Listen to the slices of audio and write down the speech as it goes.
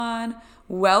everyone.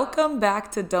 Welcome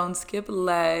back to Don't Skip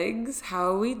Legs.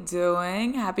 How are we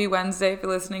doing? Happy Wednesday if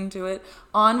you're listening to it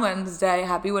on Wednesday.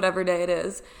 Happy whatever day it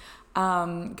is.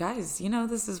 Guys,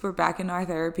 we're back in our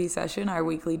therapy session, our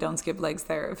weekly Don't Skip Legs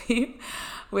therapy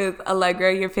with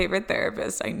Allegra, your favorite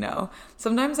therapist. I know.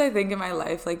 Sometimes I think in my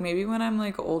life, like maybe when I'm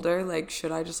like older, like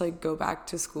should I just like go back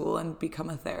to school and become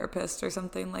a therapist or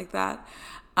something like that?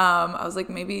 I was like,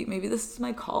 maybe this is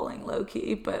my calling, low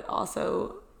key, but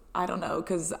also I don't know,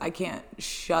 because I can't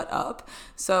shut up.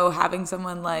 So having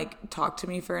someone like talk to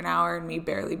me for an hour and me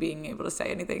barely being able to say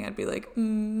anything, I'd be like,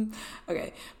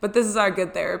 okay. But this is our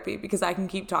good therapy because I can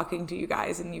keep talking to you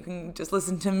guys and you can just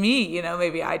listen to me.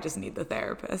 Maybe I just need the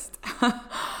therapist.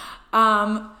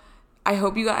 I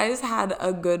hope you guys had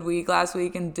a good week last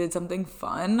week and did something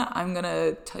fun. I'm going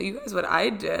to tell you guys what I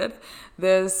did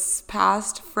this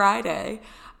past Friday.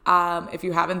 If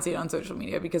you haven't seen it on social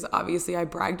media, because obviously I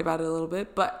bragged about it a little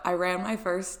bit, but I ran my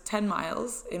first 10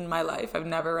 miles in my life. I've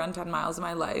never run 10 miles in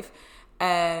my life.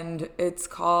 And it's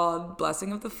called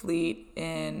Blessing of the Fleet.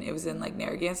 It was in like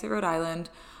Narragansett, Rhode Island.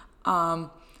 And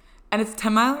it's a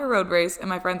 10-mile road race. And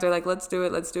my friends are like, let's do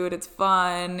it. It's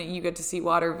fun. You get to see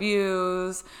water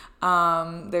views.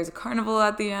 There's a carnival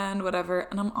at the end, whatever.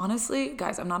 And I'm honestly,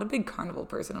 guys, I'm not a big carnival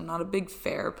person. I'm not a big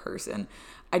fair person.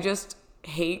 I just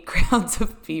hate crowds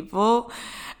of people.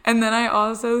 And then I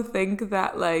also think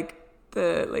that like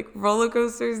the like roller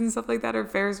coasters and stuff like that, or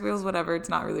Ferris wheels, whatever, it's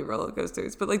not really roller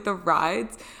coasters, but like the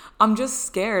rides, I'm just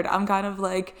scared. I'm kind of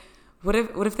like, what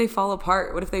if they fall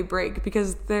apart? What if they break?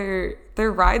 Because they're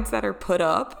rides that are put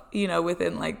up,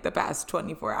 within like the past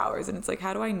 24 hours. And it's like,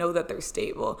 how do I know that they're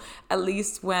stable? At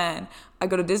least when I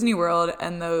go to Disney World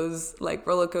and those like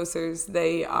roller coasters,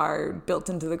 they are built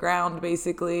into the ground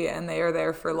basically, and they are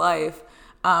there for life.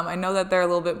 I know that they're a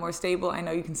little bit more stable. I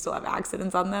know you can still have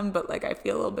accidents on them, but like I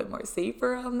feel a little bit more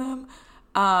safer on them.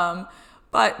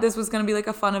 But this was going to be like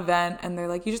a fun event, and they're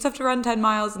like, you just have to run 10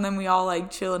 miles and then we all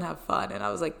like chill and have fun. And I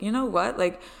was like, you know what?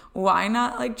 Like, why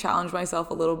not like challenge myself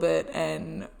a little bit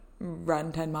and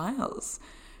run 10 miles?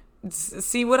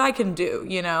 See what I can do.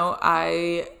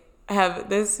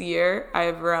 This year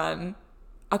I've run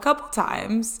a couple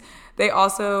times.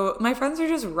 My friends are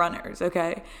just runners.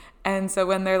 Okay. And so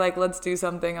when they're like, let's do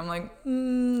something, I'm like,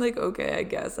 okay, I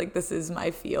guess like this is my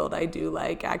field. I do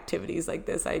like activities like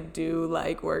this. I do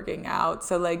like working out.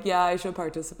 So like, yeah, I should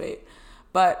participate.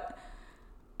 But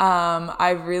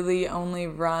I've really only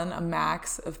run a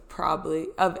max of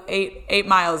eight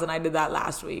miles, and I did that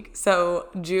last week. So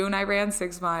June, I ran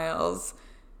 6 miles.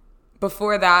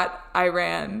 Before that, I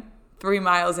ran 3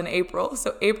 miles in April.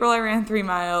 So April, I ran 3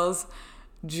 miles.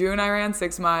 June, I ran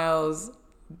 6 miles.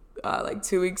 Like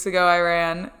 2 weeks ago, I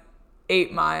ran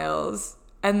 8 miles.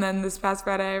 And then this past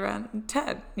Friday, I ran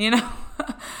 10,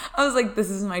 I was like,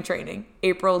 this is my training.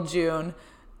 April, June,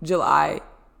 July,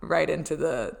 right into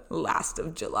the last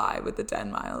of July with the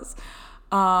 10 miles.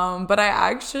 But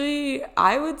I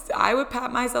would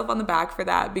pat myself on the back for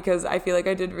that because I feel like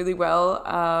I did really well.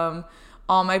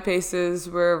 All my paces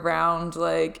were around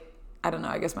like, I don't know,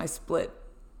 I guess my split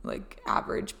like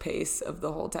average pace of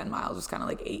the whole 10 miles was kind of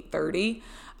like 8:30.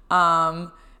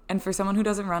 And for someone who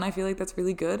doesn't run, I feel like that's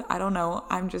really good. I don't know.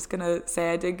 I'm just going to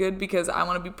say I did good because I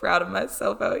want to be proud of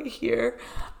myself out here.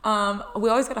 We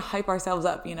always got to hype ourselves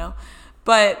up,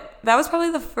 but that was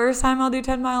probably the first time I'll do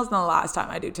 10 miles and the last time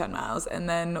I do 10 miles, and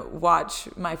then watch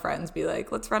my friends be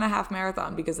like, let's run a half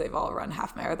marathon, because they've all run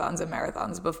half marathons and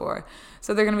marathons before.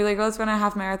 So they're going to be like, let's run a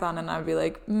half marathon. And I'd be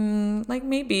like, like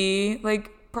maybe,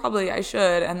 like probably I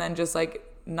should. And then just like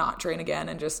not train again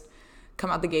and just come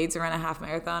out the gates and run a half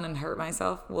marathon and hurt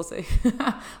myself. We'll see.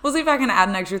 We'll see if I can add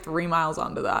an extra 3 miles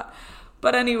onto that.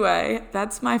 But anyway,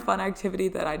 that's my fun activity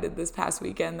that I did this past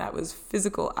weekend. That was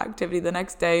physical activity. The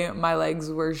next day, my legs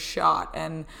were shot,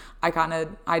 and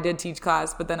I did teach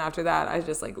class, but then after that, I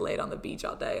just like laid on the beach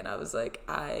all day, and I was like,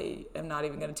 I am not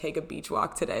even going to take a beach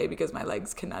walk today because my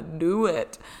legs cannot do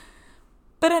it.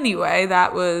 But anyway,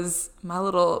 that was my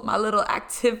little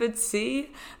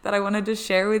activity that I wanted to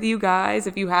share with you guys.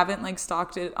 If you haven't like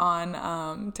stalked it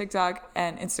on TikTok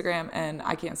and Instagram, and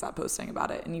I can't stop posting about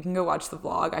it. And you can go watch the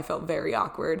vlog. I felt very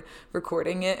awkward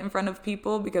recording it in front of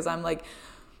people because I'm like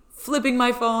flipping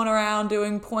my phone around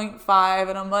doing 0.5,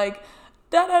 and I'm like,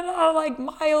 like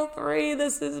mile 3,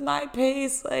 this is my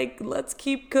pace, like let's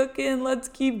keep cooking, let's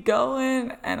keep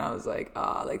going. And I was like,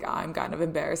 like I'm kind of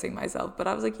embarrassing myself, but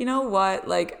I was like, you know what,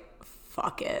 like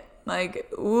fuck it, like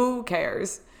who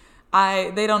cares?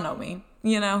 They don't know me,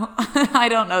 I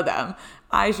don't know them.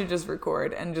 I should just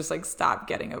record and just like stop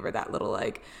getting over that little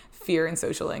like fear and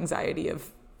social anxiety of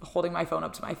holding my phone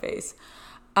up to my face.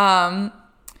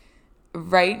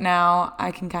 right now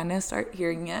I can kind of start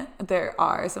hearing it. There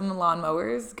are some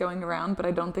lawnmowers going around, but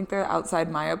I don't think they're outside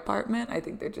my apartment. I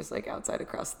think they're just like outside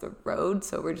across the road.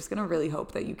 So we're just going to really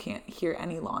hope that you can't hear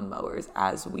any lawnmowers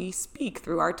as we speak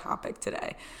through our topic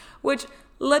today, which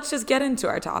let's just get into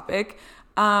our topic.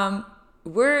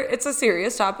 It's a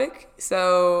serious topic.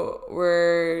 So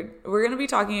we're going to be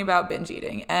talking about binge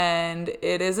eating, and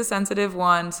it is a sensitive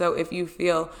one. So if you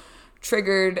feel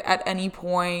triggered at any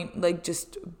point, like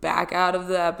just back out of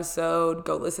the episode,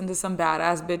 go listen to some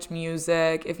badass bitch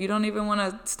music. If you don't even want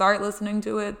to start listening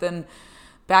to it, then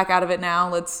back out of it now.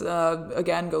 Let's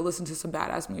again go listen to some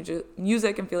badass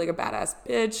music and feel like a badass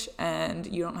bitch, and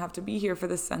you don't have to be here for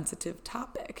this sensitive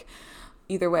topic.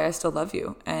 Either way, I still love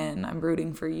you, and I'm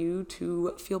rooting for you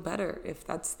to feel better if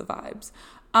that's the vibes.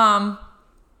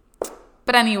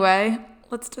 But anyway,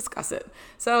 let's discuss it.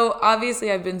 So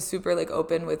obviously I've been super like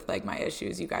open with like my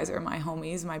issues. You guys are my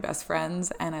homies, my best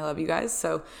friends, and I love you guys.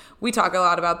 So we talk a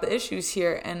lot about the issues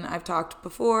here, and I've talked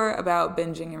before about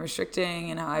binging and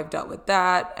restricting and how I've dealt with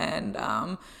that. And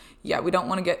we don't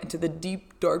want to get into the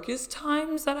deep, darkest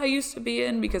times that I used to be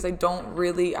in, because I've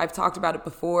talked about it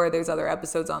before. There's other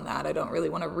episodes on that. I don't really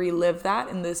want to relive that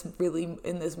in this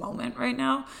moment right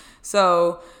now.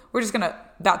 So we're just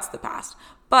that's the past.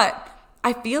 But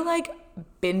I feel like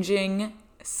binging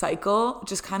cycle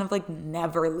just kind of like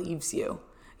never leaves you.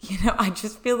 I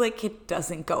just feel like it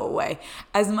doesn't go away.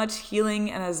 As much healing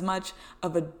and as much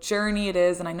of a journey it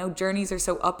is, and I know journeys are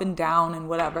so up and down and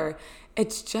whatever,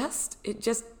 it just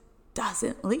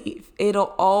doesn't leave.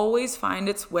 It'll always find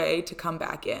its way to come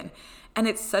back in. And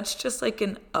it's such just like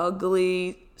an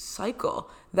ugly cycle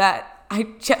that I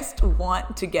just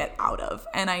want to get out of.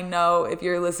 And I know if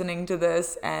you're listening to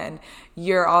this and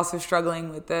you're also struggling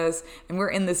with this and we're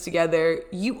in this together,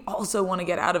 you also want to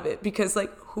get out of it, because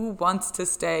like, who wants to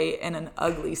stay in an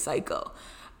ugly cycle?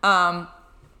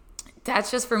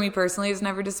 That's just for me personally. It's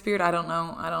never disappeared. I don't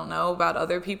know about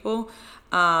other people.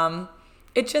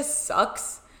 It just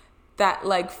sucks that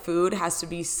like food has to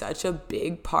be such a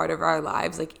big part of our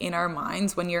lives, like in our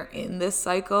minds, when you're in this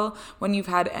cycle, when you've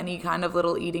had any kind of not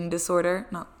little eating disorder,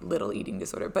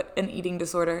 but an eating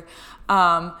disorder,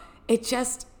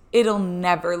 it'll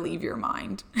never leave your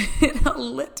mind. It'll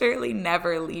literally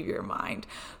never leave your mind.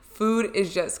 Food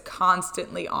is just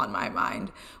constantly on my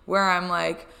mind, where I'm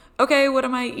like, okay, what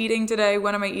am I eating today?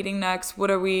 What am I eating next?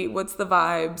 What's the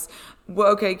vibes? Well,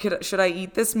 okay, should I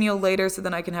eat this meal later so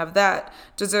then I can have that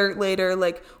dessert later?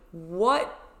 Like,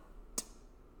 what?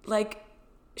 Like,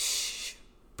 shh,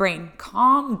 brain,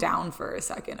 calm down for a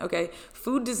second, okay?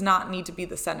 Food does not need to be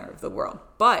the center of the world.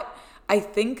 But I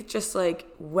think just like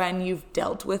when you've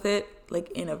dealt with it,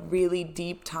 like in a really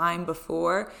deep time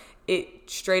before, it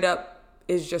straight up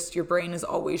is just your brain is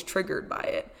always triggered by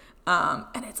it.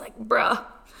 And it's like, bruh.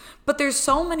 But there's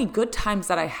so many good times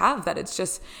that I have that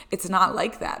it's not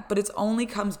like that. But it only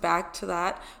comes back to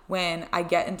that when I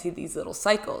get into these little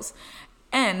cycles.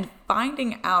 And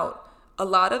finding out a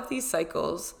lot of these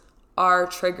cycles are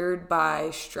triggered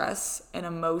by stress and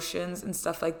emotions and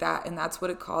stuff like that. And that's what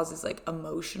it causes, like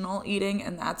emotional eating.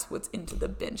 And that's what's into the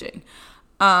binging.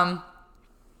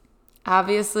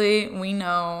 Obviously, we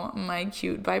know my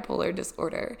cute bipolar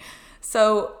disorder.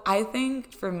 So I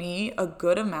think for me, a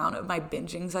good amount of my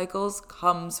binging cycles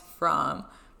comes from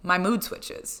my mood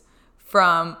switches,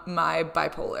 from my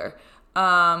bipolar.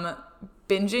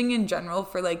 Binging in general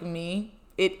for like me,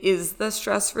 it is the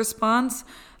stress response.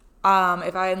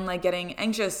 If I'm like getting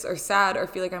anxious or sad or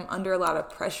feel like I'm under a lot of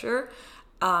pressure,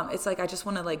 it's like I just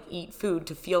want to like eat food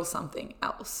to feel something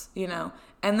else,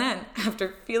 And then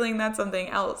after feeling that something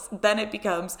else, then it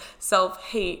becomes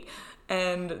self-hate.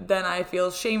 And then I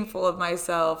feel shameful of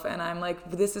myself. And I'm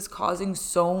like, this is causing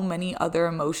so many other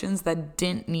emotions that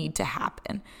didn't need to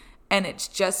happen. And it's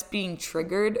just being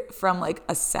triggered from like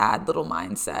a sad little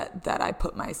mindset that I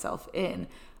put myself in.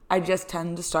 I just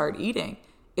tend to start eating.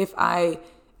 If I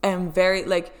am very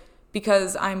like,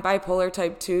 because I'm bipolar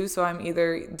type 2, so I'm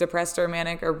either depressed or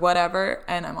manic or whatever,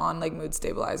 and I'm on like mood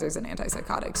stabilizers and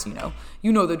antipsychotics,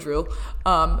 you know the drill,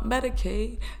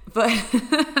 Medicaid, but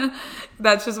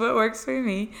that's just what works for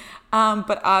me.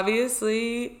 But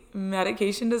obviously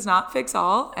medication does not fix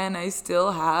all, and I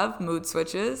still have mood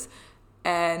switches.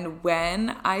 And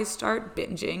when I start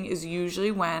binging is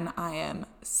usually when I am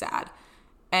sad,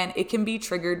 and it can be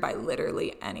triggered by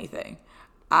literally anything.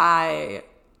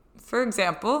 For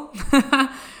example,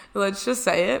 let's just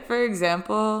say it. For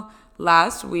example,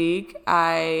 last week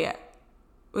I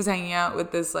was hanging out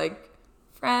with this like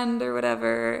friend or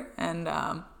whatever, and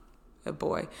a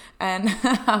boy. And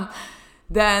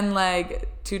then like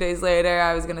 2 days later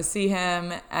I was going to see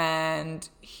him, and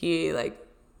he like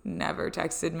never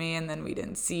texted me, and then we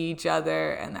didn't see each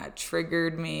other, and that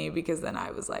triggered me because then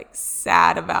I was like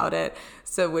sad about it.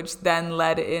 So which then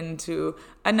led into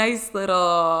a nice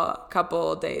little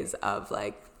couple days of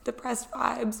like depressed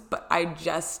vibes, but I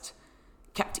just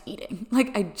kept eating.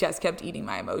 Like I just kept eating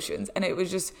my emotions, and it was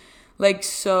just like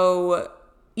so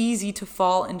easy to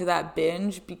fall into that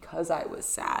binge because I was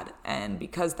sad, and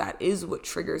because that is what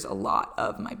triggers a lot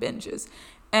of my binges.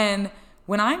 And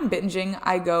when I'm binging,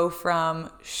 I go from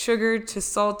sugar to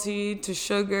salty to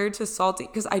sugar to salty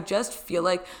because I just feel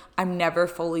like I'm never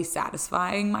fully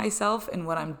satisfying myself in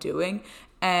what I'm doing.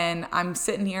 And I'm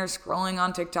sitting here scrolling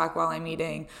on TikTok while I'm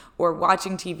eating or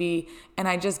watching TV, and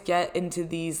I just get into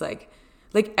these like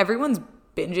everyone's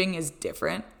binging is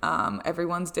different.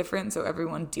 Everyone's different, so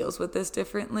everyone deals with this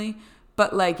differently.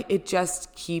 But like it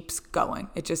just keeps going.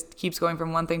 It just keeps going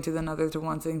from one thing to another to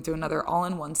one thing to another, all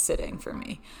in one sitting for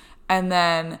me. And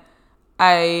then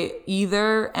I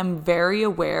either am very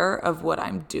aware of what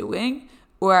I'm doing,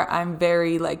 or I'm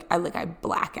very I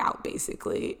black out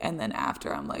basically. And then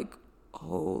after I'm like,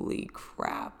 holy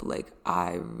crap, like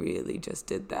I really just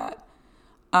did that.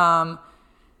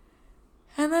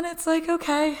 And then it's like,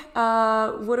 okay,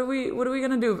 what are we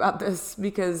gonna do about this?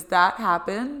 Because that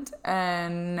happened,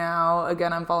 and now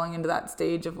again I'm falling into that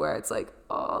stage of where it's like,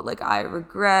 oh, like I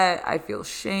regret, I feel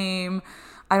shame,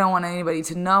 I don't want anybody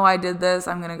to know I did this.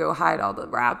 I'm gonna go hide all the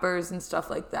wrappers and stuff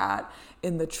like that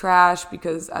in the trash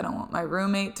because I don't want my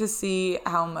roommate to see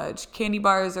how much candy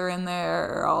bars are in there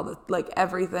or all the like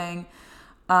everything.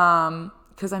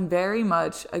 Because I'm very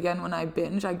much, again, when I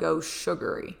binge, I go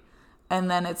sugary.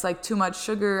 And then it's like too much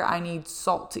sugar, I need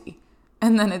salty.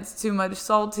 And then it's too much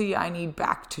salty, I need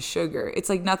back to sugar. It's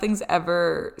like nothing's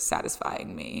ever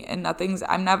satisfying me, and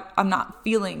I'm not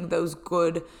feeling those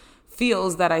good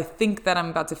feels that I think that I'm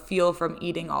about to feel from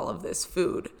eating all of this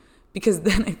food, because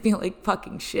then I feel like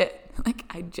fucking shit. Like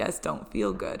I just don't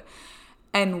feel good.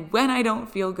 And when I don't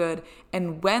feel good,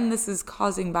 and when this is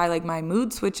causing by like my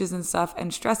mood switches and stuff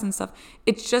and stress and stuff,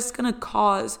 it's just gonna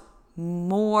cause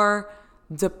more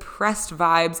depressed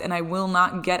vibes, and I will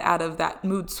not get out of that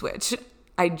mood switch.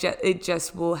 It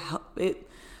just will help. It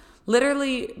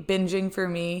literally, binging for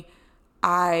me,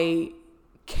 I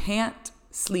can't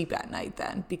sleep at night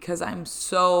then because I'm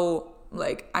so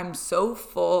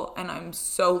full, and I'm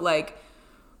so like,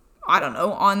 I don't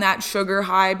know, on that sugar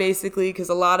high basically, because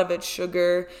a lot of it's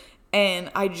sugar,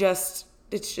 and I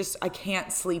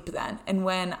can't sleep then. And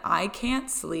when I can't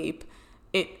sleep,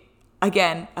 it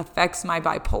again affects my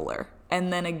bipolar.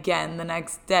 And then again, the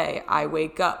next day I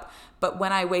wake up. But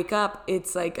when I wake up,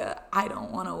 it's like I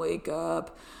don't want to wake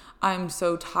up. I'm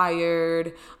so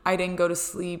tired. I didn't go to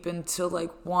sleep until like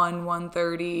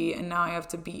 1:30, and now I have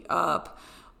to be up.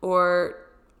 Or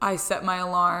I set my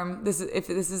alarm. If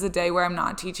this is a day where I'm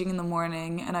not teaching in the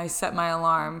morning, and I set my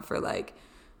alarm for like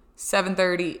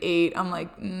 7:30, 8, I'm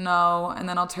like, no. And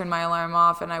then I'll turn my alarm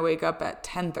off, and I wake up at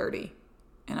 10:30.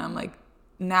 And I'm like,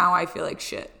 now I feel like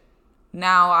shit.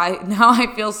 Now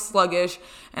I feel sluggish,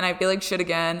 and I feel like shit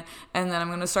again, and then I'm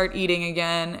going to start eating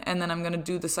again, and then I'm going to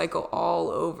do the cycle all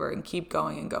over and keep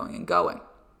going and going and going.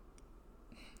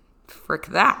 Frick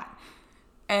that.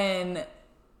 And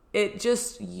it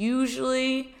just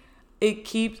usually, it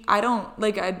keeps,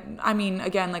 I mean,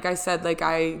 again, like I said, like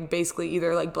I basically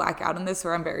either like black out in this,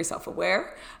 or I'm very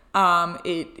self-aware.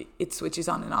 It switches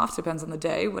on and off, depends on the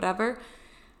day, whatever.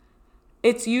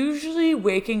 It's usually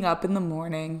waking up in the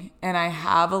morning and I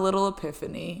have a little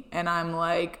epiphany and I'm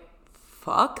like,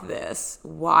 fuck this.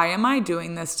 Why am I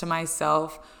doing this to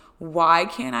myself? Why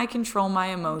can't I control my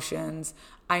emotions?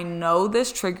 I know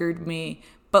this triggered me,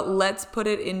 but let's put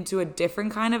it into a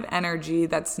different kind of energy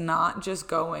that's not just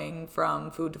going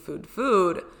from food to food to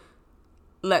food.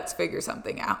 Let's figure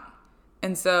something out.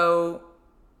 And so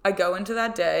I go into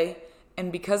that day,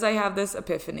 and because I have this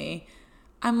epiphany,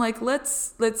 I'm like,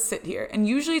 let's sit here. And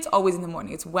usually it's always in the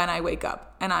morning. It's when I wake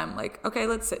up. And I'm like, okay,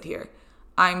 let's sit here.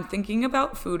 I'm thinking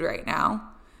about food right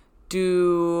now.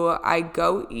 Do I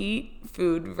go eat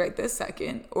food right this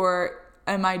second? Or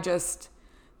am I just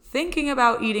thinking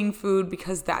about eating food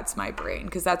because that's my brain?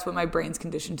 Because that's what my brain's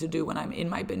conditioned to do when I'm in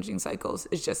my binging cycles,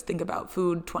 is just think about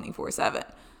food 24/7.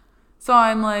 So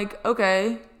I'm like,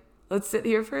 okay, let's sit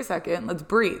here for a second. Let's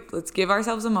breathe. Let's give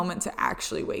ourselves a moment to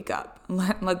actually wake up.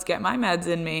 Let's get my meds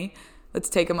in me. Let's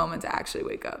take a moment to actually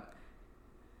wake up.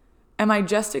 Am I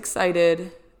just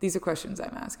excited? These are questions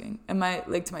I'm asking. Am I,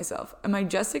 like, to myself, am I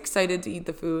just excited to eat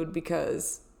the food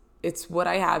because it's what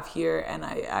I have here and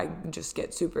I just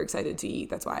get super excited to eat?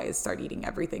 That's why I start eating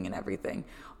everything and everything.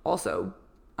 Also,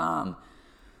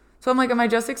 So I'm like, am I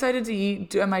just excited to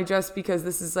eat? Am I just because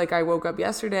this is like I woke up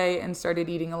yesterday and started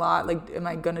eating a lot? Like, am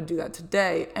I going to do that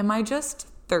today? Am I just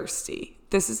thirsty?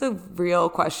 This is a real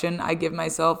question I give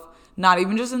myself, not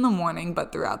even just in the morning,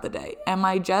 but throughout the day. Am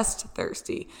I just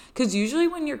thirsty? Because usually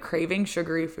when you're craving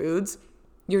sugary foods,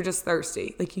 you're just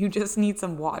thirsty. Like, you just need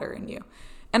some water in you.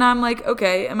 And I'm like,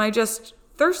 okay, am I just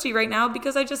thirsty right now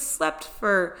because I just slept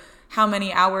for how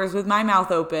many hours with my mouth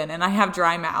open and I have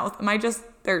dry mouth? Am I just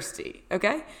thirsty?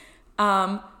 Okay.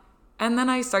 And then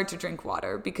I start to drink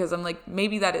water because I'm like,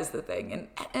 maybe that is the thing. And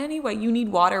anyway, you need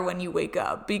water when you wake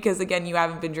up because, again, you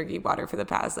haven't been drinking water for the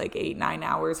past like 8, 9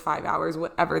 hours, 5 hours,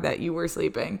 whatever that you were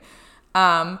sleeping.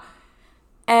 And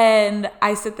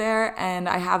I sit there and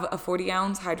I have a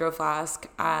 40-ounce hydro flask.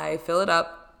 I fill it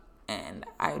up and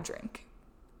I drink.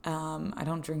 I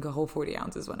don't drink a whole 40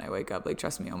 ounces when I wake up. Like,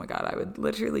 trust me, oh my God, I would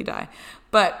literally die.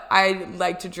 But I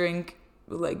like to drink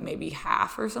like maybe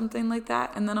half or something like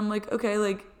that. And then I'm like, okay,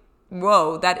 like,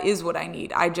 whoa, that is what I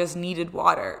need. I just needed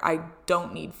water. I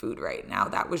don't need food right now.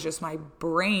 That was just my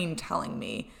brain telling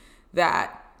me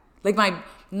that, like,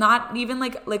 not even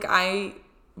like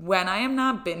when I am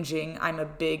not binging, I'm a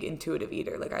big intuitive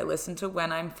eater. Like, I listen to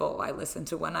when I'm full. I listen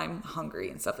to when I'm hungry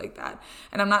and stuff like that.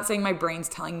 And I'm not saying my brain's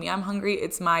telling me I'm hungry.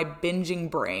 It's my binging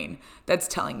brain that's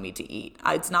telling me to eat.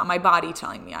 It's not my body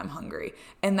telling me I'm hungry.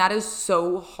 And that is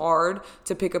so hard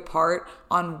to pick apart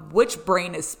on which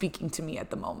brain is speaking to me at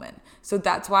the moment. So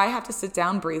that's why I have to sit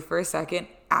down, breathe for a second,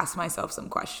 ask myself some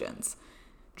questions.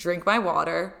 Drink my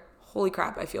water. Holy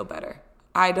crap, I feel better.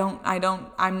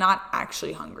 I'm not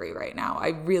actually hungry right now.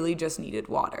 I really just needed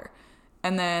water.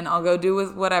 And then I'll go do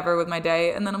with whatever with my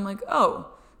day. And then I'm like, oh,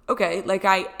 okay, like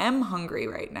I am hungry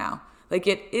right now. Like,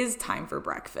 it is time for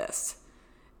breakfast.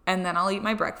 And then I'll eat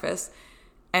my breakfast.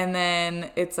 And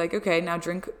then it's like, okay, now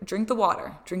drink the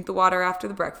water. Drink the water after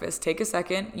the breakfast. Take a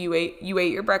second. You ate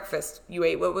your breakfast. You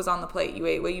ate what was on the plate. You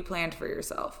ate what you planned for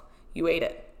yourself. You ate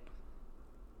it.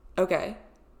 Okay.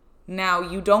 Now,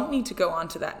 you don't need to go on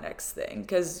to that next thing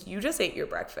because you just ate your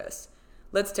breakfast.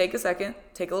 Let's take a second,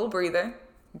 take a little breather,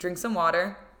 drink some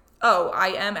water. Oh, I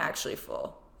am actually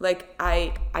full. Like,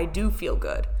 I do feel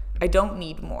good. I don't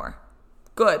need more.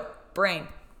 Good. Brain,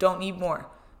 don't need more.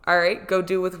 All right, go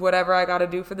do with whatever I got to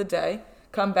do for the day.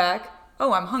 Come back.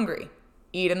 Oh, I'm hungry.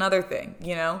 Eat another thing,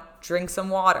 drink some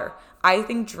water. I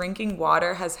think drinking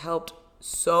water has helped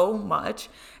so much.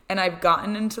 And I've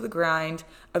gotten into the grind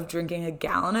of drinking a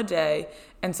gallon a day.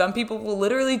 And some people will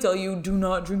literally tell you, do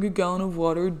not drink a gallon of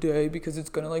water a day because it's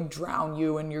going to like drown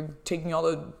you and you're taking all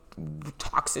the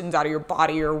toxins out of your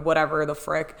body or whatever the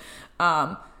frick.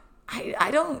 I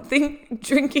don't think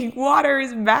drinking water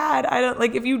is bad. I don't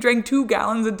like if you drank 2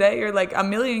 gallons a day or like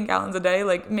 1,000,000 gallons a day,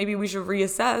 like maybe we should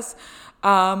reassess.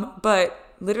 But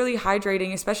literally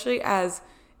hydrating, especially as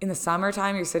in the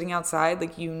summertime, you're sitting outside,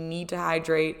 like you need to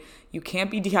hydrate. You can't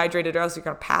be dehydrated or else you're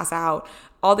going to pass out.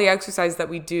 All the exercise that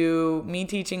we do, me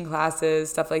teaching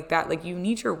classes, stuff like that, like you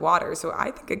need your water. So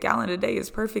I think a gallon a day is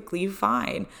perfectly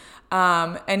fine.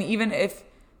 And even if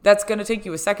that's going to take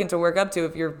you a second to work up to,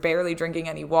 if you're barely drinking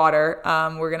any water,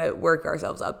 we're going to work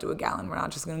ourselves up to a gallon. We're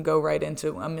not just going to go right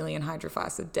into 1,000,000 hydro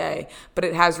flasks a day. But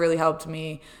it has really helped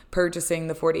me purchasing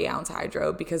the 40-ounce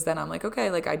hydro because then I'm like, okay,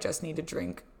 like I just need to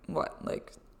drink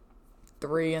like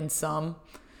 3 and some.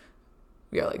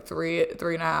 Yeah, like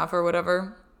 3.5 or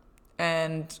whatever.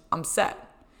 And I'm set.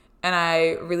 And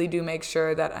I really do make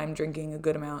sure that I'm drinking a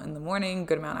good amount in the morning,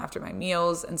 good amount after my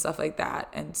meals and stuff like that.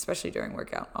 And especially during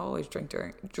workout. Always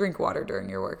drink water during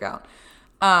your workout.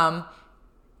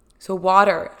 So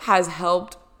water has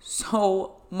helped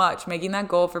so much. Making that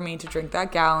goal for me to drink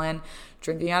that gallon,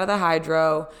 drinking out of the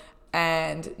hydro,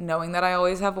 and knowing that I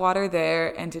always have water there,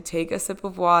 and to take a sip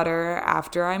of water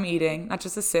after I'm eating, not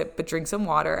just a sip, but drink some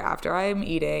water after I'm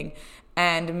eating.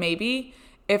 And maybe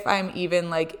if I'm even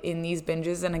like in these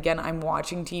binges and again, I'm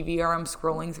watching TV or I'm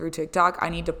scrolling through TikTok, I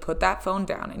need to put that phone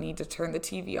down. I need to turn the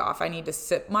TV off. I need to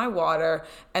sip my water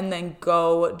and then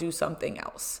go do something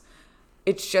else.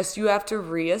 It's just you have to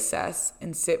reassess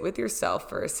and sit with yourself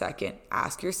for a second.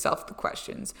 Ask yourself the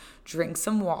questions. Drink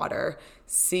some water.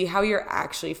 See how you're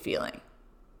actually feeling.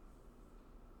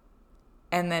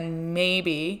 And then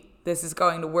maybe this is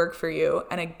going to work for you.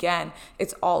 And again,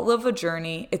 it's all of a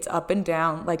journey. It's up and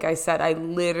down. Like I said, I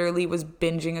literally was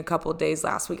binging a couple of days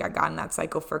last week. I got in that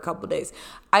cycle for a couple of days.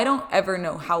 I don't ever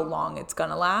know how long it's going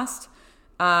to last.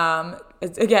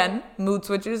 Again, mood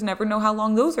switches, never know how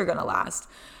long those are going to last.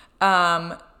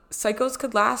 Cycles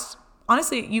could last,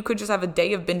 honestly, you could just have a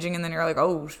day of binging and then you're like,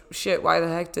 oh shit, why the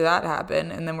heck did that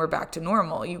happen? And then we're back to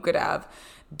normal. You could have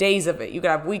days of it. You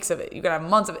could have weeks of it. You could have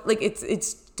months of it. Like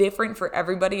it's different for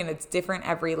everybody and it's different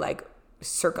every like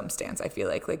circumstance. I feel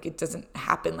like it doesn't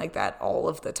happen like that all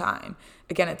of the time.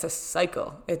 Again, it's a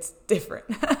cycle. It's different.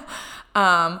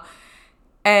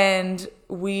 And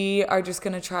we are just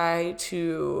going to try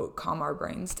to calm our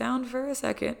brains down for a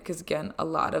second, because again, a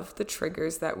lot of the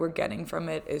triggers that we're getting from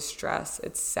it is stress,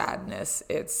 it's sadness,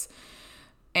 it's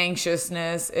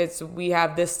anxiousness, it's we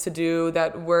have this to do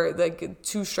that we're like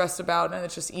too stressed about, and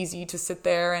it's just easy to sit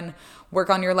there and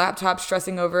work on your laptop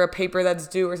stressing over a paper that's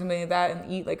due or something like that,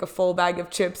 and eat like a full bag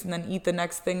of chips and then eat the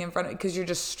next thing in front of it, because you're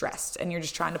just stressed and you're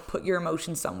just trying to put your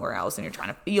emotions somewhere else and you're trying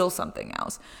to feel something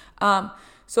else.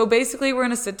 So basically, we're going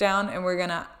to sit down and we're going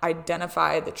to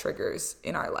identify the triggers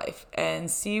in our life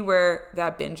and see where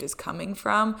that binge is coming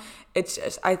from. It's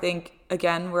just, I think,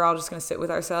 again, we're all just going to sit with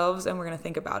ourselves and we're going to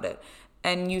think about it.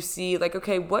 And you see, like,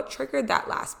 okay, what triggered that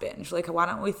last binge? Like, why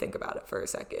don't we think about it for a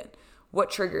second?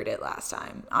 What triggered it last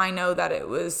time? I know that it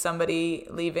was somebody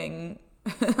leaving,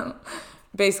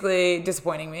 basically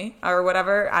disappointing me or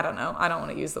whatever. I don't know. I don't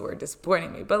want to use the word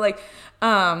disappointing me, but like,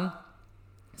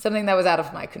 something that was out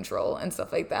of my control and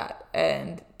stuff like that.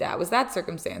 And that was that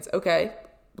circumstance. Okay,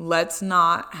 let's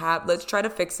try to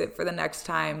fix it for the next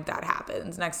time that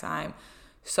happens. Next time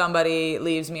somebody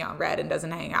leaves me on red and doesn't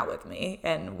hang out with me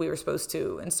and we were supposed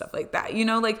to and stuff like that. You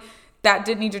know, like that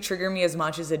didn't need to trigger me as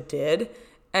much as it did.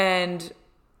 And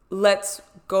let's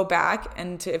go back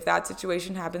and if that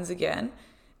situation happens again,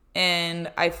 and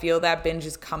I feel that binge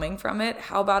is coming from it,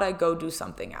 how about I go do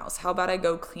something else? How about I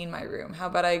go clean my room? How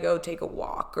about I go take a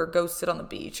walk or go sit on the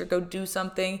beach or go do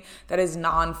something that is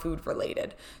non-food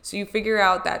related? So you figure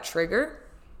out that trigger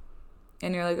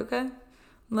and you're like, okay,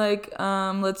 like,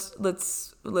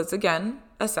 let's again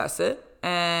assess it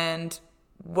and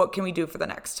what can we do for the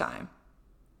next time?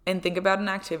 And think about an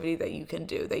activity that you can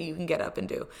do, that you can get up and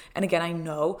do. And again, I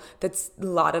know that a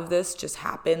lot of this just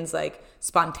happens like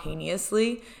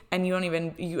spontaneously, and you don't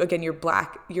even, you're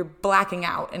blacking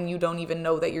out and you don't even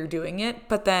know that you're doing it.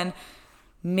 But then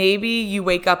maybe you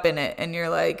wake up in it and you're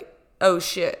like, oh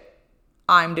shit,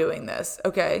 I'm doing this.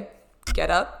 Okay, get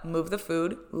up, move the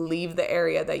food, leave the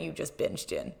area that you just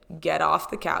binged in. Get off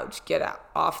the couch, get out,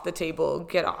 off the table,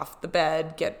 get off the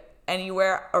bed, get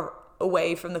anywhere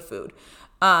away from the food.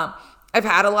 I've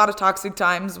had a lot of toxic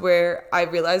times where I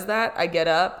realize that I get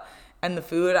up and the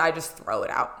food, I just throw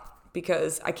it out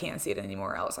because I can't see it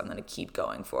anymore else. I'm going to keep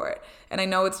going for it. And I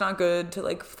know it's not good to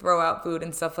like throw out food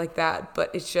and stuff like that, but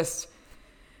it just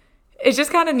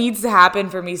kind of needs to happen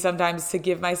for me sometimes to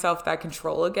give myself that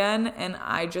control again. And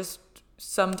I just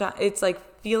sometimes it's like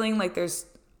feeling like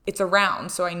it's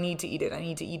around, so I need to eat it. I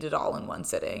need to eat it all in one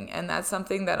sitting. And that's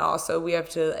something that also we have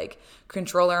to like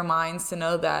control our minds to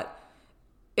know that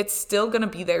it's still going to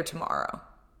be there tomorrow.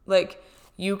 Like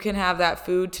you can have that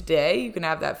food today, you can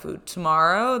have that food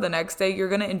tomorrow, the next day, you're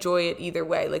going to enjoy it either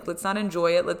way. Like let's not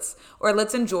enjoy it. Let's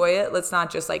enjoy it. Let's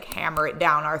not just like hammer it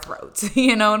down our throats.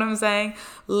 You know what I'm saying?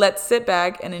 Let's sit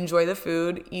back and enjoy the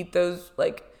food, eat those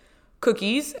like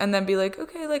cookies, and then be like,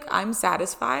 okay, like I'm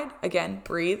satisfied. Again,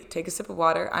 breathe, take a sip of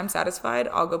water. I'm satisfied.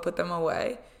 I'll go put them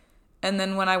away. And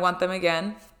then when I want them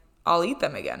again, I'll eat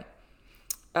them again.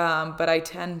 But I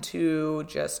tend to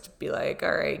just be like,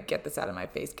 all right, get this out of my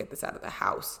face, get this out of the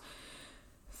house,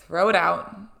 throw it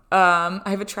out. I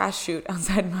have a trash chute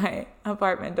outside my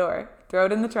apartment door. Throw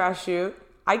it in the trash chute.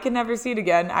 I can never see it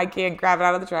again. I can't grab it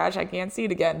out of the trash. I can't see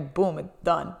it again. Boom, it's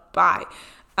done. Bye.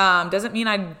 Doesn't mean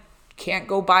I can't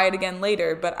go buy it again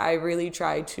later, but I really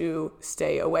try to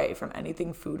stay away from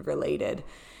anything food related,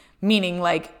 meaning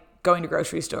like going to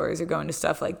grocery stores or going to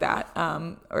stuff like that.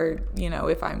 Or, you know,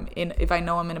 if I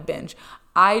know I'm in a binge,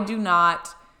 I do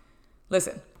not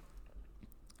listen.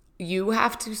 You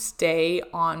have to stay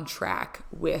on track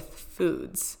with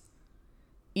foods,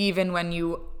 even when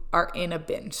you are in a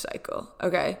binge cycle.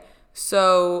 Okay.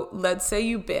 So let's say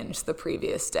you binge the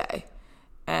previous day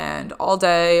and all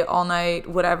day, all night,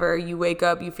 whatever, you wake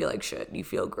up, you feel like shit. You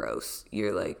feel gross.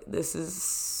 You're like, this is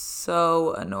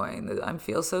so annoying. I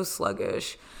feel so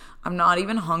sluggish. I'm not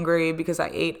even hungry because I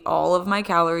ate all of my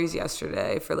calories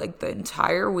yesterday for like the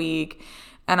entire week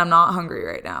and I'm not hungry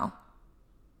right now.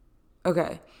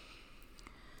 Okay.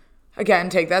 Again,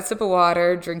 take that sip of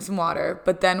water, drink some water,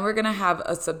 but then we're going to have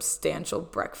a substantial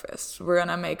breakfast. We're going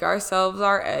to make ourselves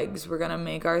our eggs. We're going to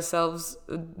make ourselves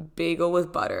a bagel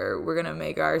with butter. We're going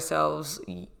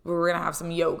to have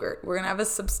some yogurt. We're going to have a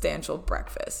substantial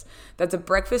breakfast. That's a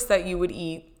breakfast that you would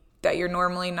eat that you're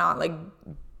normally not like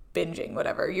binging,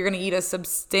 whatever. You're going to eat a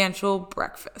substantial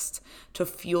breakfast to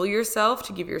fuel yourself,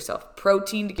 to give yourself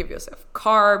protein, to give yourself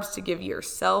carbs, to give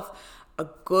yourself a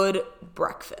good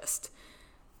breakfast.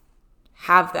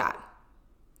 Have that.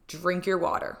 Drink your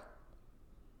water.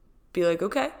 Be like,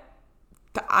 okay,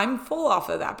 I'm full off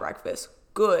of that breakfast.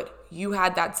 Good. You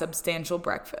had that substantial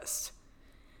breakfast.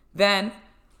 Then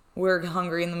we're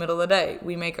hungry in the middle of the day.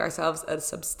 We make ourselves a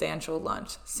substantial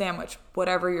lunch, sandwich,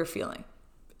 whatever you're feeling.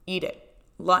 Eat it.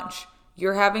 Lunch.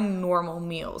 You're having normal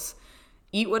meals.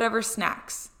 Eat whatever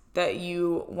snacks that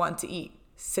you want to eat.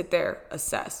 Sit there,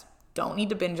 assess. Don't need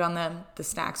to binge on them. The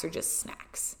snacks are just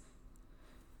snacks.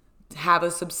 Have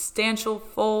a substantial,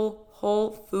 full,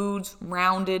 whole foods,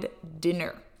 rounded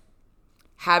dinner.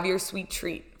 Have your sweet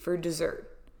treat for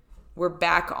dessert. We're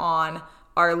back on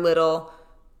our little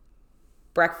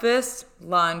breakfast,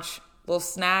 lunch, little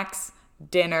snacks,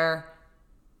 dinner,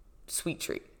 sweet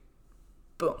treat.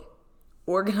 Boom.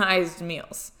 Organized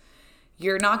meals.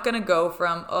 You're not going to go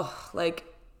from, I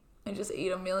just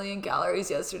ate 1,000,000 calories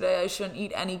yesterday. I shouldn't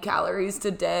eat any calories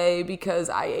today because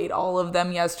I ate all of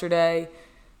them yesterday.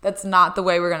 That's not the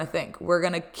way we're going to think. We're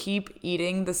going to keep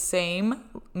eating the same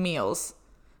meals.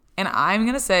 And I'm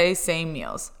going to say same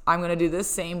meals. I'm going to do the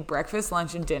same breakfast,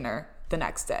 lunch, and dinner the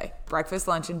next day. Breakfast,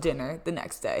 lunch, and dinner the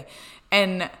next day.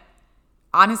 And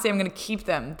honestly, I'm going to keep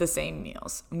them the same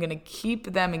meals. I'm going to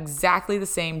keep them exactly the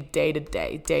same day to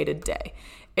day.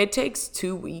 It takes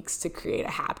 2 weeks to create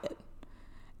a habit.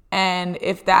 And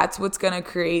if that's what's going to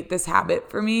create this habit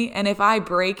for me, and if I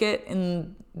break it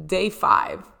in day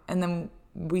 5 and then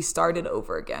we start it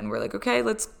over again, we're like, okay,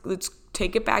 let's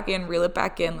take it back in, reel it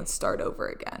back in, let's start over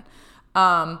again.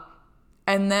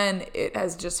 And then it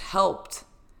has just helped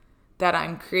that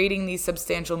I'm creating these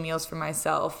substantial meals for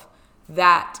myself,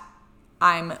 that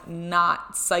I'm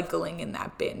not cycling in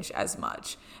that binge as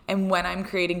much. And when I'm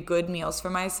creating good meals for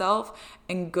myself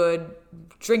and good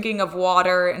drinking of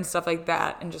water and stuff like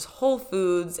that, and just whole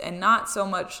foods and not so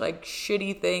much like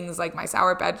shitty things like my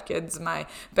Sour Patch Kids, my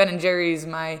Ben and Jerry's,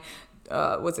 my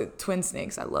Twin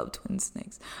Snakes? I love Twin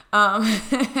Snakes.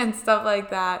 And stuff like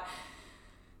that.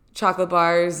 Chocolate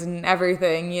bars and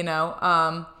everything,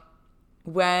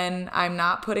 when I'm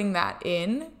not putting that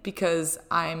in because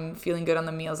I'm feeling good on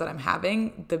the meals that I'm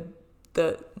having,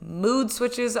 the mood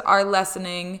switches are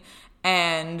lessening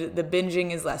and the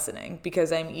binging is lessening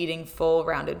because I'm eating full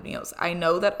rounded meals. I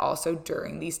know that also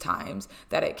during these times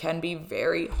that it can be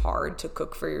very hard to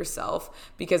cook for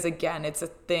yourself because, again, it's a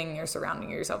thing. You're surrounding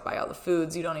yourself by all the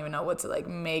foods. You don't even know what to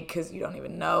make because you don't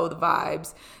even know the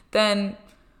vibes. Then,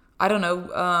 I don't know,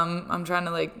 I'm trying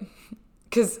to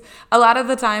because a lot of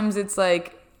the times it's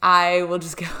I will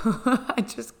just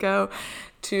go,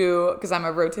 because I'm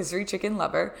a rotisserie chicken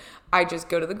lover, I just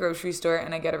go to the grocery store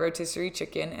and I get a rotisserie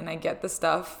chicken and I get the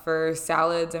stuff for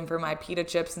salads and for my pita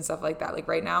chips and stuff like that. Like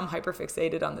right now I'm hyper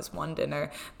fixated on this one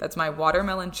dinner. That's my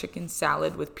watermelon chicken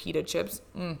salad with pita chips.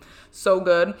 So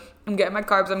good. I'm getting my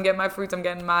carbs, I'm getting my fruits, I'm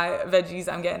getting my veggies,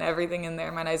 I'm getting everything in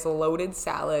there. My nice loaded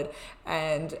salad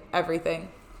and everything.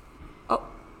 Oh,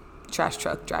 trash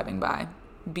truck driving by.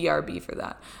 BRB for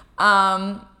that.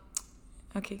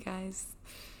 Okay, guys.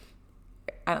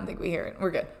 I don't think we hear it.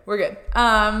 We're good.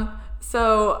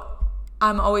 So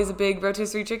I'm always a big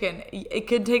rotisserie chicken. It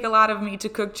could take a lot of me to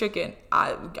cook chicken.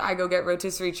 I go get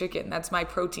rotisserie chicken. That's my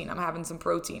protein. I'm having some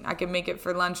protein. I can make it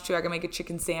for lunch too. I can make a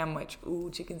chicken sandwich. Ooh,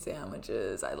 chicken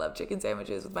sandwiches. I love chicken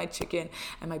sandwiches with my chicken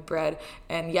and my bread.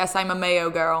 And yes, I'm a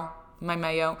mayo girl. My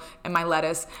mayo and my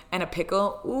lettuce and a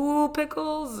pickle. Ooh,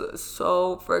 pickles.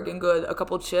 So friggin' good. A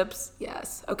couple chips.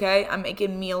 Yes. Okay. I'm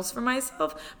making meals for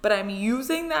myself, but I'm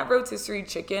using that rotisserie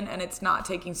chicken and it's not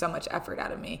taking so much effort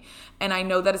out of me. And I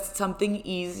know that it's something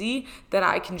easy that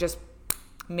I can just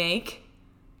make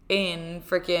in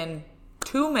freaking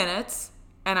 2 minutes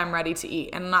and I'm ready to eat.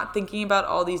 And I'm not thinking about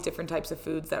all these different types of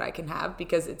foods that I can have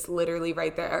because it's literally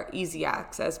right there, easy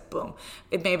access, boom.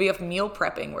 It maybe if meal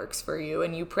prepping works for you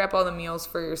and you prep all the meals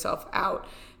for yourself out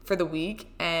for the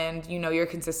week and you're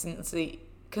consistently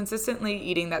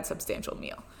eating that substantial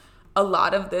meal. A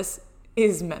lot of this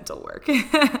is mental work.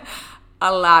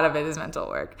 A lot of it is mental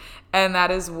work. And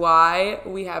that is why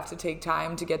we have to take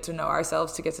time to get to know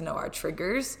ourselves, to get to know our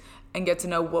triggers and get to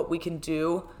know what we can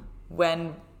do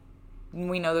when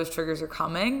we know those triggers are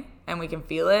coming and we can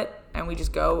feel it and we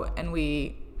just go and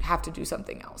we have to do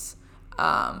something else.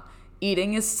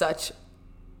 Eating is such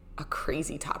a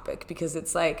crazy topic because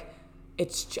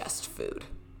it's just food.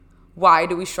 Why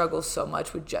do we struggle so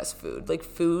much with just food?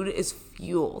 Food is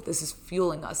fuel. This is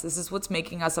fueling us. This is what's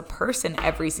making us a person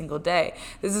every single day.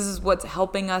 This is what's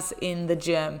helping us in the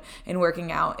gym and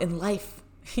working out in life,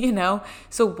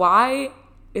 So why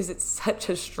is it such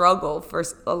a struggle for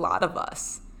a lot of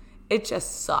us? It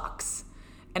just sucks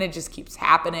and it just keeps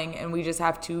happening and we just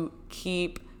have to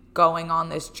keep going on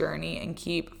this journey and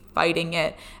keep fighting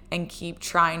it and keep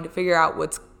trying to figure out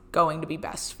what's going to be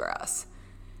best for us.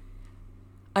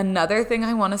 Another thing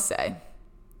I want to say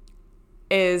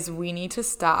is we need to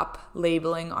stop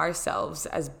labeling ourselves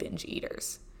as binge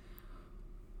eaters.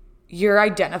 You're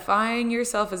identifying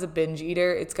yourself as a binge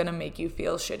eater, it's going to make you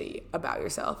feel shitty about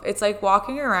yourself. It's like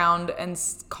walking around and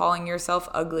calling yourself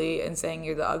ugly and saying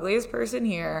you're the ugliest person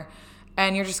here,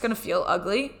 and you're just going to feel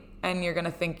ugly and you're going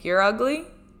to think you're ugly.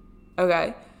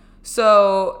 Okay.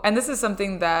 So, and this is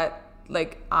something that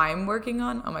like I'm working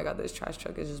on. Oh my God, this trash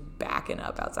truck is just backing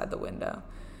up outside the window.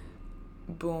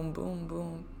 Boom, boom,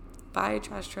 boom. Bye,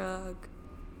 trash truck.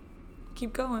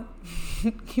 Keep going.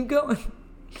 Keep going.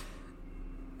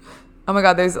 Oh my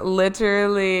God, there's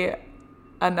literally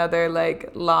another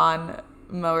like lawn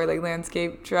mower, like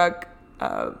landscape truck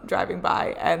driving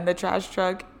by, and the trash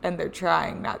truck, and they're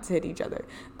trying not to hit each other.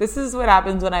 This is what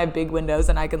happens when I have big windows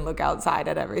and I can look outside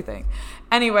at everything.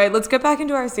 Anyway, let's get back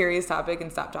into our serious topic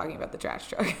and stop talking about the trash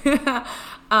truck.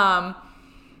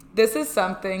 This is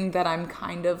something that I'm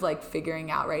kind of like figuring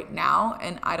out right now,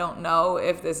 and I don't know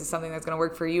if this is something that's going to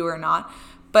work for you or not,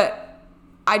 but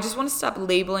I just want to stop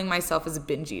labeling myself as a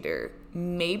binge eater.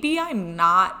 Maybe I'm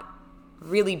not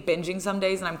really binging some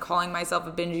days and I'm calling myself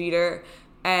a binge eater,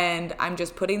 and I'm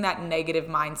just putting that negative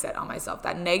mindset on myself,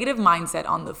 that negative mindset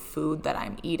on the food that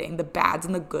I'm eating, the bads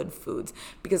and the good foods,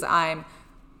 because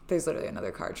there's literally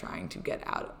another car trying to get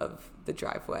out of the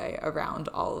driveway around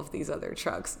all of these other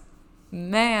trucks.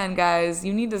 Man, guys,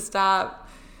 you need to stop.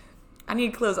 I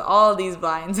need to close all of these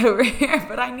blinds over here,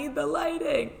 but I need the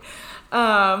lighting.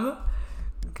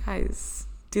 Guys,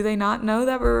 do they not know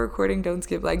that we're recording? Don't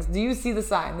skip likes. Do you see the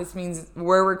sign? This means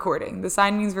we're recording. The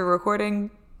sign means we're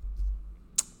recording.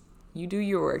 You do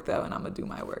your work, though, and I'm going to do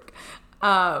my work.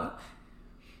 But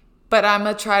I'm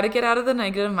going to try to get out of the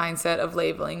negative mindset of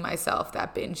labeling myself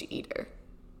that binge eater.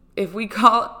 If we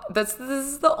this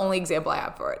is the only example I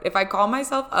have for it. If I call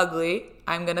myself ugly,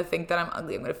 I'm going to think that I'm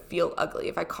ugly. I'm going to feel ugly.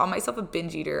 If I call myself a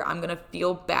binge eater, I'm going to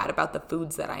feel bad about the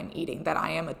foods that I'm eating, that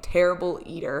I am a terrible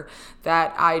eater,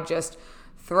 that I just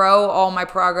throw all my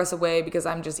progress away because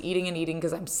I'm just eating and eating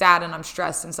because I'm sad and I'm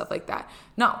stressed and stuff like that.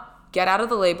 No, get out of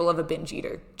the label of a binge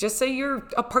eater. Just say you're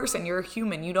a person, you're a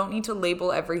human. You don't need to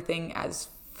label everything as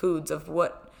foods of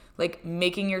what, like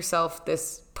putting yourself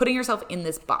in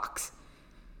this box.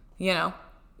 You know,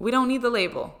 we don't need the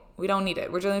label. We don't need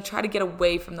it. We're going to try to get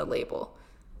away from the label.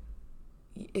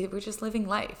 We're just living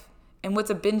life. And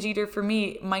what's a binge eater for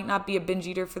me might not be a binge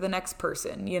eater for the next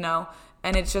person, you know?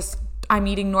 And it's just, I'm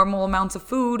eating normal amounts of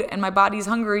food and my body's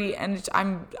hungry and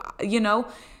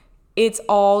it's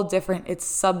all different. It's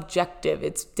subjective.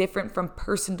 It's different from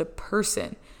person to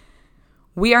person.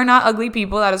 We are not ugly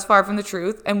people. That is far from the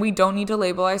truth. And we don't need to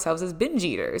label ourselves as binge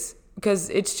eaters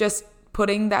because it's just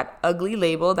putting that ugly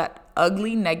label, that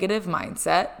ugly negative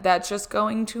mindset, that's just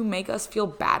going to make us feel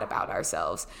bad about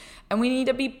ourselves. And we need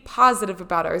to be positive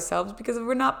about ourselves, because if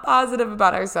we're not positive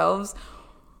about ourselves,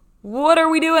 what are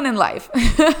we doing in life?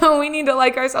 We need to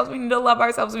like ourselves. We need to love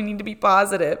ourselves. We need to be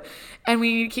positive. And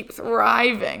we need to keep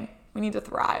thriving. We need to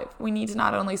thrive. We need to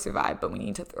not only survive, but we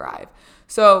need to thrive.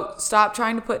 So stop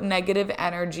trying to put negative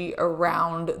energy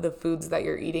around the foods that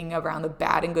you're eating, around the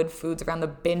bad and good foods, around the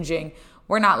binging.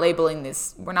 We're not labeling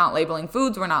this. We're not labeling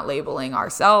foods. We're not labeling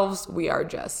ourselves. We are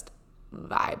just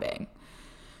vibing.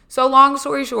 So long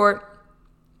story short,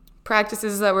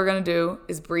 practices that we're going to do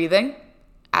is breathing,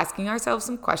 asking ourselves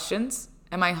some questions.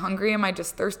 Am I hungry? Am I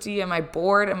just thirsty? Am I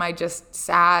bored? Am I just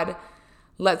sad?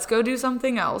 Let's go do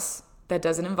something else that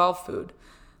doesn't involve food.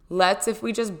 If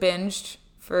we just binged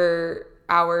for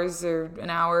hours or an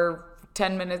hour,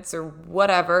 10 minutes or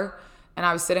whatever, and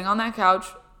I was sitting on that couch,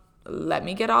 let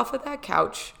me get off of that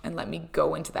couch and let me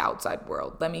go into the outside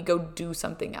world. Let me go do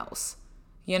something else.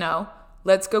 You know,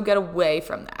 let's go get away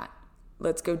from that.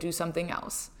 Let's go do something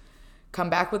else. Come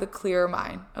back with a clearer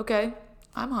mind. Okay,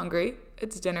 I'm hungry.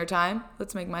 It's dinner time.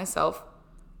 Let's make myself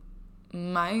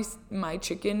my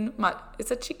chicken, it's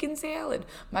a chicken salad.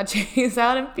 My chicken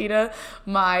salad and pita,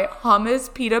 my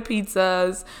hummus pita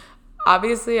pizzas.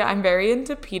 Obviously, I'm very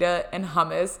into pita and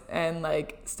hummus and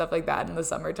like stuff like that in the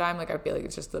summertime. Like I feel like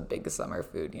it's just the big summer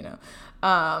food, you know.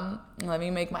 Let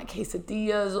me make my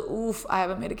quesadillas. Oof, I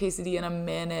haven't made a quesadilla in a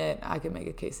minute. I could make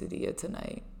a quesadilla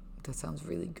tonight. That sounds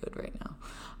really good right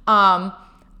now.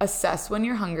 Assess when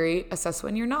you're hungry. Assess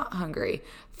when you're not hungry.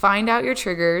 Find out your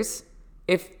triggers.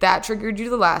 If that triggered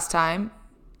you the last time,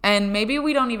 and maybe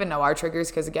we don't even know our triggers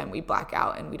because, again, we black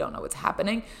out and we don't know what's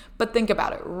happening, but think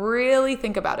about it. Really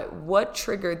think about it. What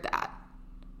triggered that?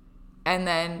 And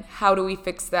then how do we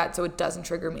fix that so it doesn't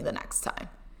trigger me the next time?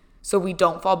 So we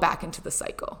don't fall back into the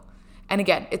cycle. And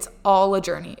again, it's all a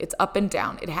journey. It's up and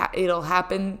down. It'll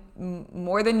happen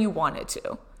more than you want it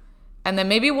to. And then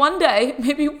maybe one day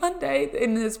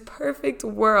in this perfect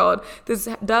world, this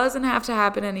doesn't have to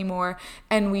happen anymore.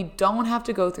 And we don't have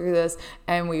to go through this.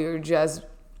 And we're just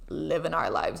living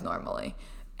our lives normally.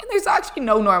 And there's actually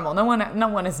no normal. No one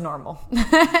is normal.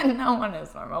 No one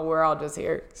is normal. We're all just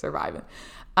here surviving.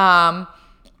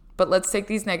 But let's take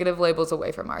these negative labels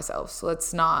away from ourselves.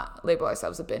 Let's not label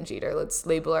ourselves a binge eater. Let's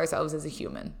label ourselves as a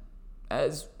human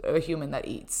that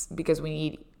eats, because we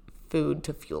need food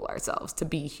to fuel ourselves, to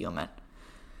be human.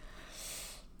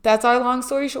 That's our long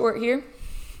story short here.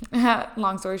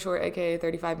 Long story short, aka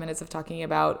 35 minutes of talking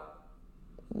about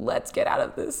let's get out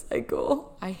of this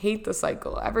cycle. I hate the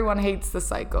cycle. Everyone hates the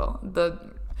cycle.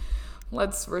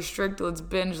 Let's restrict, let's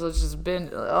binge, let's just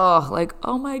binge.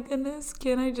 Oh my goodness,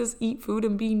 can I just eat food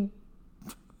and be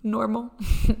normal?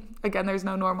 Again, there's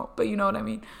no normal, but you know what I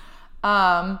mean.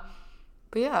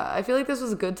 But yeah, I feel like this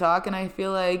was a good talk, and I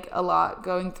feel like a lot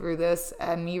going through this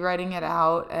and me writing it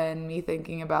out and me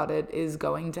thinking about it is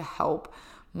going to help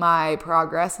my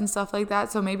progress and stuff like that.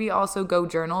 So maybe also go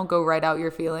journal, go write out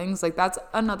your feelings. Like, that's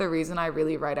another reason I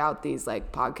really write out these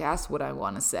like podcasts, what I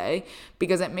want to say,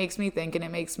 because it makes me think and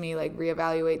it makes me like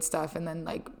reevaluate stuff and then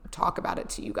like talk about it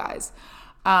to you guys.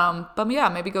 But yeah,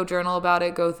 maybe go journal about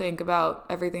it. Go think about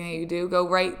everything that you do. Go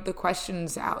write the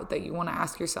questions out that you want to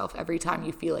ask yourself every time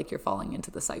you feel like you're falling into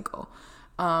the cycle.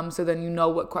 So then you know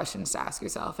what questions to ask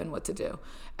yourself and what to do.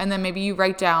 And then maybe you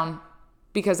write down,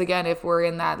 because again, if we're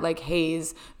in that like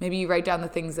haze, maybe you write down the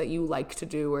things that you like to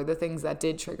do or the things that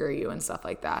did trigger you and stuff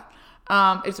like that.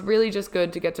 It's really just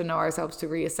good to get to know ourselves, to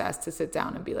reassess, to sit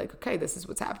down and be like, okay, this is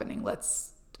what's happening.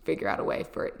 Let's figure out a way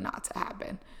for it not to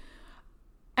happen.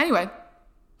 Anyway,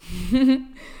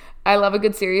 I love a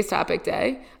good serious topic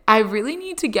day. I really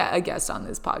need to get a guest on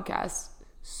this podcast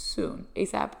soon.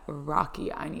 ASAP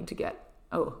Rocky, I need to get.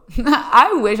 Oh,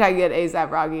 I wish I could get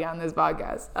ASAP Rocky on this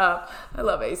podcast. I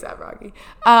love ASAP Rocky.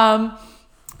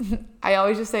 I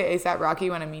always just say ASAP Rocky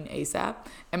when I mean ASAP,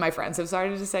 and my friends have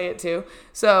started to say it too.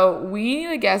 So we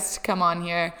need a guest to come on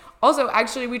here. Also,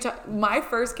 actually, my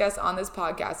first guest on this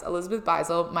podcast, Elizabeth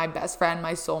Beisel, my best friend,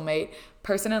 my soulmate,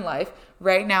 person in life.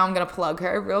 Right now, I'm going to plug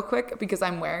her real quick because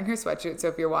I'm wearing her sweatshirt. So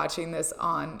if you're watching this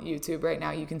on YouTube right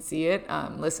now, you can see it.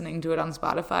 Listening to it on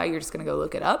Spotify, you're just going to go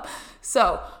look it up.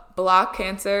 So Block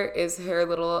Cancer is her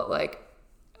little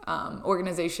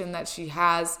organization that she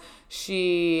has.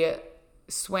 She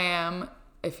swam,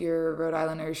 if you're a Rhode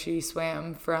Islander, she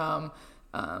swam from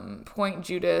Point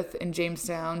Judith in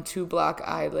Jamestown to Block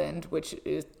Island, which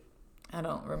is, I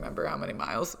don't remember how many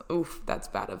miles. Oof, that's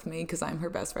bad of me because I'm her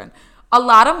best friend. A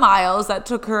lot of miles. That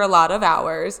took her a lot of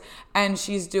hours. And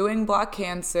she's doing Block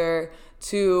Cancer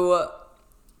to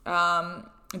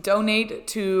donate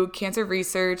to cancer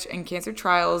research and cancer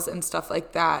trials and stuff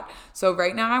like that. So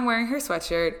right now I'm wearing her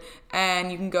sweatshirt,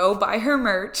 and you can go buy her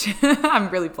merch. I'm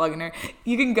really plugging her.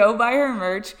 You can go buy her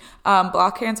merch,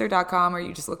 blockcancer.com, or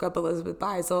you just look up Elizabeth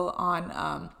Beisel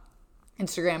on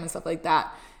Instagram and stuff like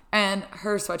that. And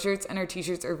her sweatshirts and her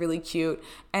t-shirts are really cute.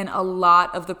 And a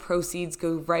lot of the proceeds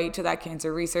go right to that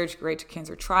cancer research, right to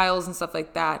cancer trials and stuff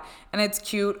like that. And it's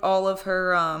cute. All of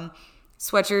her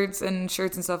sweatshirts and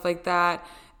shirts and stuff like that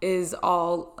is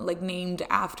all like named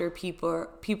after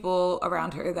people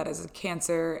around her that has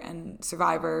cancer, and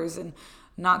survivors and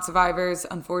not survivors,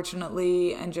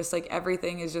 unfortunately. And just like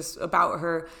everything is just about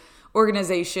her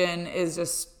organization is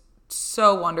just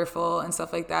so wonderful and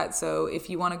stuff like that. So if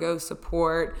you want to go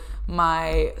support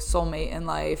my soulmate in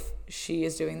life, she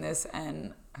is doing this,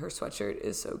 and her sweatshirt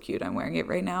is so cute. I'm wearing it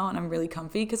right now, and I'm really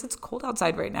comfy because it's cold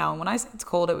outside right now. And when I say it's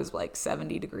cold, it was like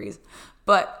 70 degrees.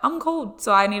 But I'm cold,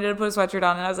 so I needed to put a sweatshirt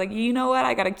on. And I was like, you know what?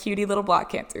 I got a cutie little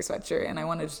Block Cancer sweatshirt, and I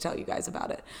wanted to tell you guys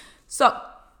about it. So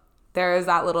there is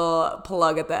that little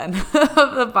plug at the end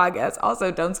of the podcast. Also,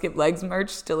 Don't Skip Legs merch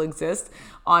still exists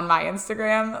on my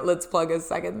Instagram. Let's plug a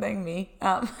second thing, me.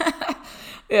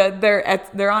 Yeah,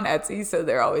 they're on Etsy, so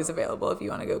they're always available if you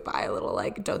want to go buy a little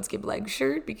like Don't Skip Legs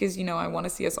shirt, because you know I want to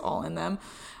see us all in them.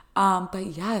 But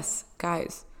yes,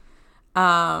 guys,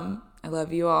 I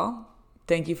love you all.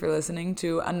 Thank you for listening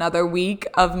to another week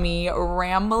of me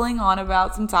rambling on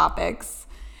about some topics.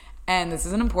 And this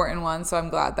is an important one, so I'm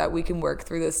glad that we can work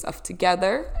through this stuff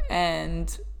together.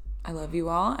 And I love you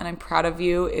all, and I'm proud of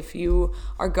you. If you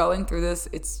are going through this,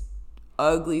 it's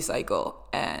ugly cycle,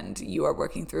 and you are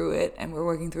working through it, and we're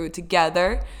working through it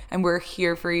together, and we're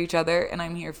here for each other, and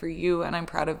I'm here for you, and I'm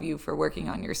proud of you for working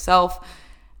on yourself.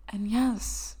 And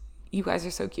yes, you guys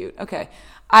are so cute. Okay,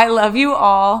 I love you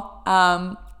all.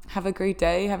 Have a great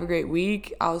day. Have a great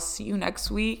week. I'll see you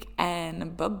next week,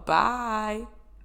 and bye-bye.